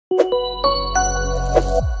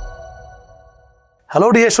Hello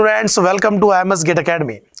dear students, welcome to IMS Gate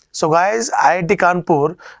Academy. So guys, IIT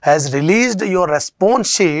Kanpur has released your response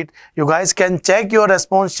sheet. You guys can check your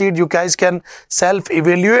response sheet. You guys can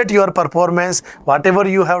self-evaluate your performance. Whatever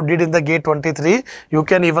you have did in the Gate 23, you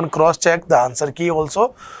can even cross-check the answer key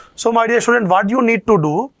also. So my dear student, what you need to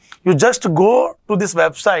do, you just go to this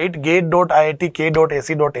website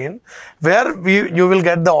gate.iitk.ac.in where you will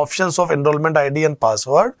get the options of enrollment ID and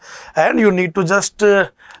password, and you need to just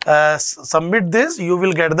submit this. You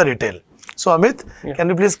will get the detail. So Amit, can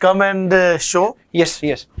you please come and show? Yes.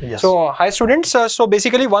 So hi students. So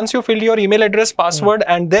basically once you fill your email address, password,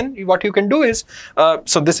 and then what you can do is,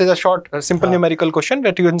 so this is a short, simple numerical question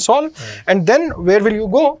that you can solve, and then where will you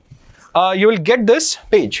go? You will get this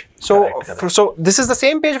page. So, so this is the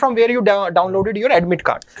same page from where you downloaded your admit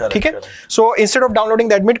card. Okay? So instead of downloading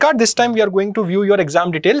the admit card, this time we are going to view your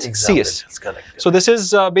exam details, CS. So this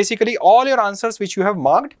is basically all your answers which you have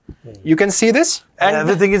marked. You can see this. And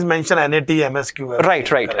everything is mentioned, NIT, MSQ. Right.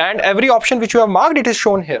 And every option which you have marked, it is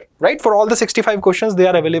shown here, right? For all the 65 questions, they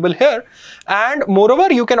are available here. And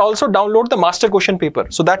moreover, you can also download the master question paper.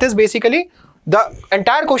 So that is basically the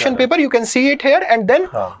entire question paper. You can see it here and then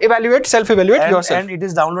self-evaluate yourself. And it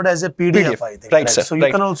is downloaded as a PDF, I think. Right, sir. So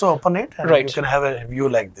you can also open it and you can have a view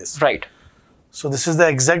like this. Right. So this is the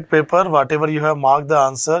exact paper. Whatever you have marked the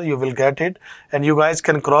answer, you will get it. And you guys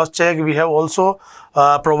can cross-check. We have also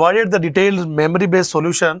provided the detailed memory-based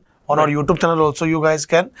solution on our YouTube channel also. You guys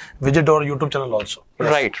can visit our YouTube channel also.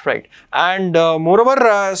 Yes. Right. And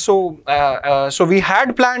moreover, so we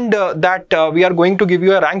had planned that we are going to give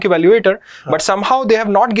you a rank evaluator, but somehow they have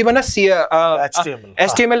not given us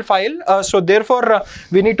HTML file. So therefore,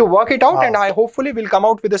 we need to work it out, and I hopefully will come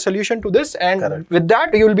out with a solution to this. And with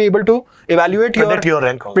that, you will be able to evaluate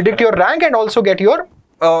predict your rank, and also get your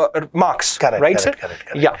marks. Correct.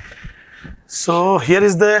 Yeah. So here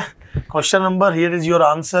is the question number, here is your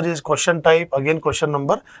answer, is question type, again question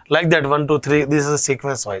number, like that, 1, 2, 3, this is a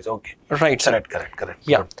sequence wise. Okay. Right. Correct.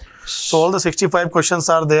 Yeah. Good. So all the 65 questions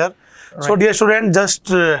are there. So dear student, just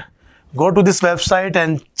go to this website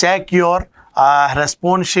and check your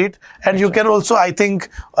response sheet, and you can also, I think,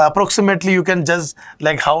 approximately you can just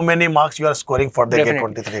like how many marks you are scoring for the Gate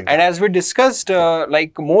 23. And as we discussed,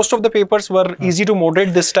 like most of the papers were easy to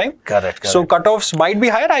moderate this time. Correct. So cutoffs might be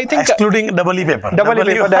higher, I think. Excluding EE paper. EE paper,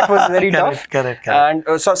 that was very tough. Correct. And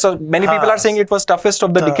so many people are saying it was toughest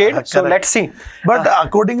of the decade. So let's see. But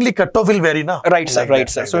accordingly, cutoff will vary now. Right, sir.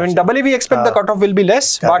 So in EE we expect the cutoff will be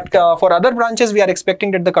less, but for other branches we are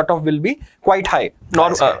expecting that the cutoff will be quite high,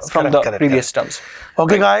 from the previous terms.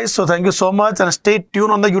 Okay guys, so thank you so much, and stay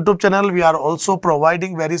tuned on the YouTube channel. We are also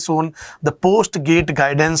providing very soon the post-gate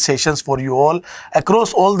guidance sessions for you all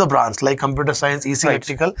across all the branches like computer science, EC,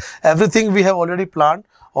 electrical, everything we have already planned.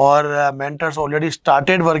 Our mentors already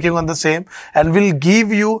started working on the same, and will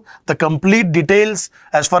give you the complete details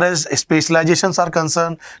as far as specializations are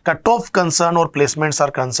concerned, cutoff concern or placements are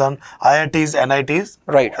concerned, IITs, NITs.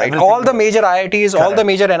 Right. All the major IITs, all the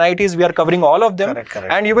major NITs, we are covering all of them.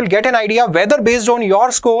 And you will get an idea whether based on your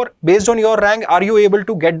score, based on your rank, are you able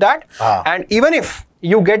to get that? And even if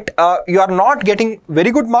you get, you are not getting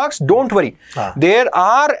very good marks, don't worry. There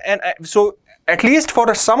are, so at least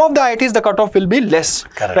for some of the IITs, the cutoff will be less.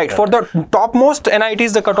 For the topmost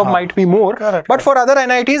NITs, the cutoff might be more. But for other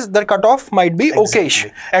NITs, the cutoff might be okayish.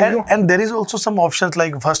 And there is also some options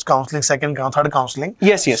like first counseling, second, third counseling.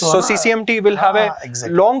 Yes. So CCMT will have a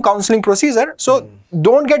long counseling procedure. So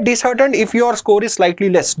don't get disheartened if your score is slightly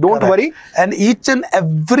less. Don't worry. And each and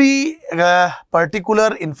every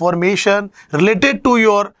particular information related to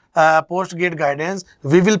your post-gate guidance,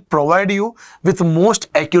 we will provide you with most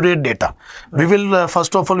accurate data. We will,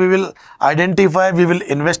 first of all, we will identify, we will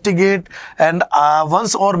investigate, and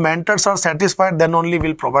once our mentors are satisfied, then only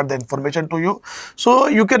we'll provide the information to you. So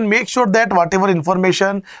you can make sure that whatever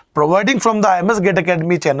information providing from the IMS Gate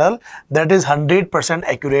Academy channel, that is 100%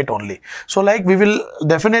 accurate only. So like we will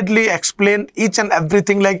definitely explain each and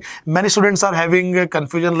everything. Like many students are having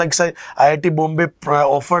confusion, like say IIT Bombay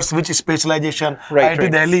offers which specialization,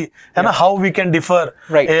 IIT Delhi, and how we can differ.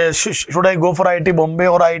 Should I go for IIT Bombay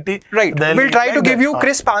or IIT Delhi? We'll try to give you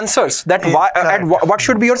crisp answers that what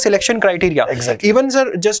should be your selection criteria. Even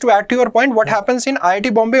sir, just to add to your point, what happens in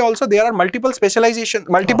IIT Bombay also, there are multiple specialization,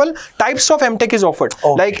 multiple types of MTech is offered.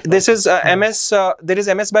 Like this is MS, there is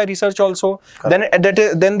MS by research also. Then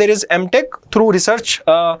there is MTech through research,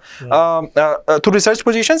 through research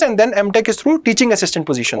positions, and then MTech is through teaching assistant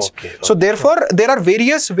positions. So therefore, there are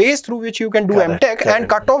various ways through which you can do MTech, and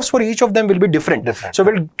cutoffs for each of them will be different. So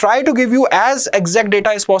we'll try to give you as exact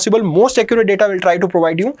data as possible, most accurate data we'll try to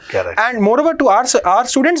provide you. And moreover, to our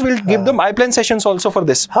students, we'll give them iPlan sessions also for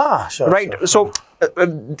this. So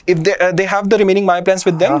if they have the remaining My Plans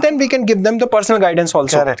with them, then we can give them the personal guidance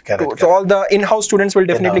also. Correct. So all the in-house students will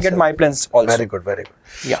definitely get My Plans also. Very good.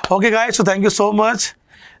 Yeah. Okay, guys. So thank you so much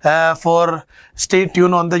for stay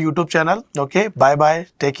tuned on the YouTube channel. Okay. Bye.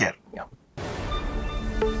 Take care. Yeah.